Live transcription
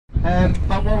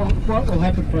But what will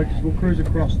happen, folks, is we'll cruise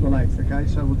across the lake, okay?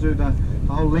 So we'll do the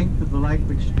whole length of the lake,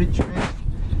 which is picturesque.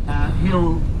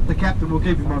 The captain will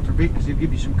keep him on for a bit because he'll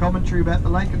give you some commentary about the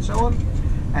lake and so on.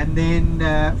 And then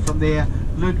from there,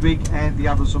 Ludwig and the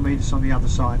others will meet us on the other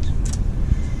side.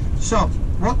 So,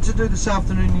 what to do this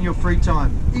afternoon in your free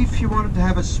time? If you wanted to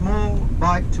have a small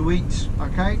bite to eat,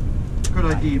 okay, good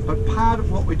idea. But part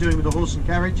of what we're doing with the horse and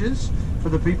carriages, for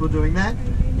the people doing that,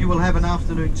 you will have an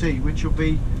afternoon tea, which will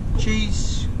be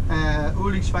cheese,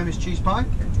 Uli's famous cheese pie.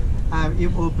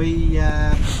 It will be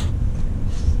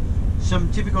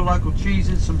some typical local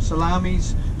cheeses, some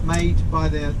salamis made by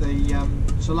the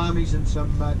salamis and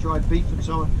some dried beef and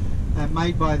so on,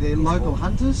 made by the local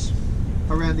hunters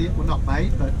around the, well, not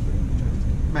made, but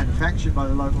manufactured by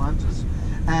the local hunters.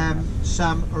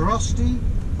 Some rosti,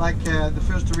 like the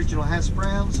first original hash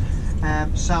browns,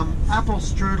 some apple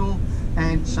strudel,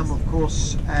 and some, of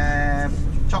course,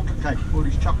 chocolate cake,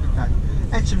 Uli's chocolate cake,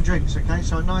 and some drinks. Okay,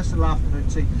 so a nice little afternoon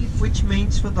tea, which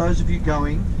means for those of you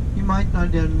going, you might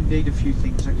need a few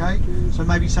things. Okay, so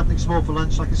maybe something small for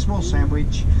lunch, like a small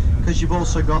sandwich, because you've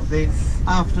also got then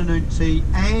afternoon tea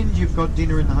and you've got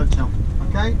dinner in the hotel.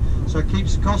 Okay, so it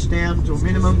keeps the cost down to a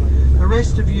minimum. The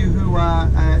rest of you who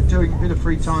are doing a bit of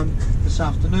free time this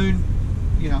afternoon,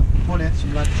 you know, point out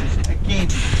some lunches. Again,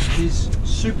 there's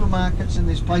supermarkets and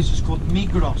there's places called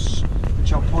Migros,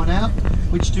 which I'll point out,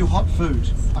 which do hot food.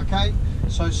 Okay,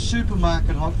 so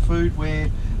supermarket hot food,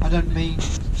 where I don't mean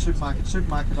supermarket,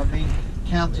 I mean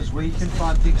counters where you can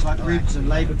find things like ribs and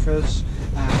leberkas,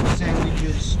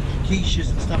 sandwiches, quiches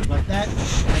and stuff like that.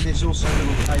 And there's also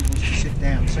little tables to sit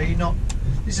down. So you're not,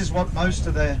 this is what most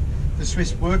of the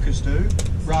Swiss workers do,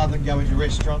 rather than go into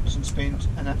restaurants and spend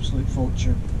an absolute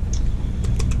fortune.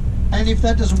 And if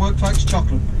that doesn't work, folks,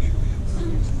 chocolate.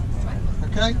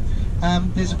 Okay,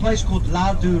 there's a place called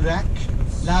La Durac,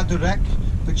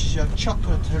 which is a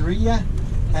chocolateria.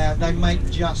 They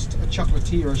make just a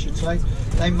chocolatier, I should say.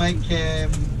 They make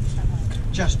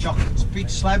just chocolates, big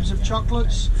slabs of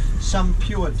chocolates, some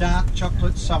pure dark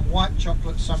chocolate, some white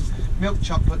chocolate, some milk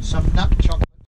chocolate, some nut chocolate.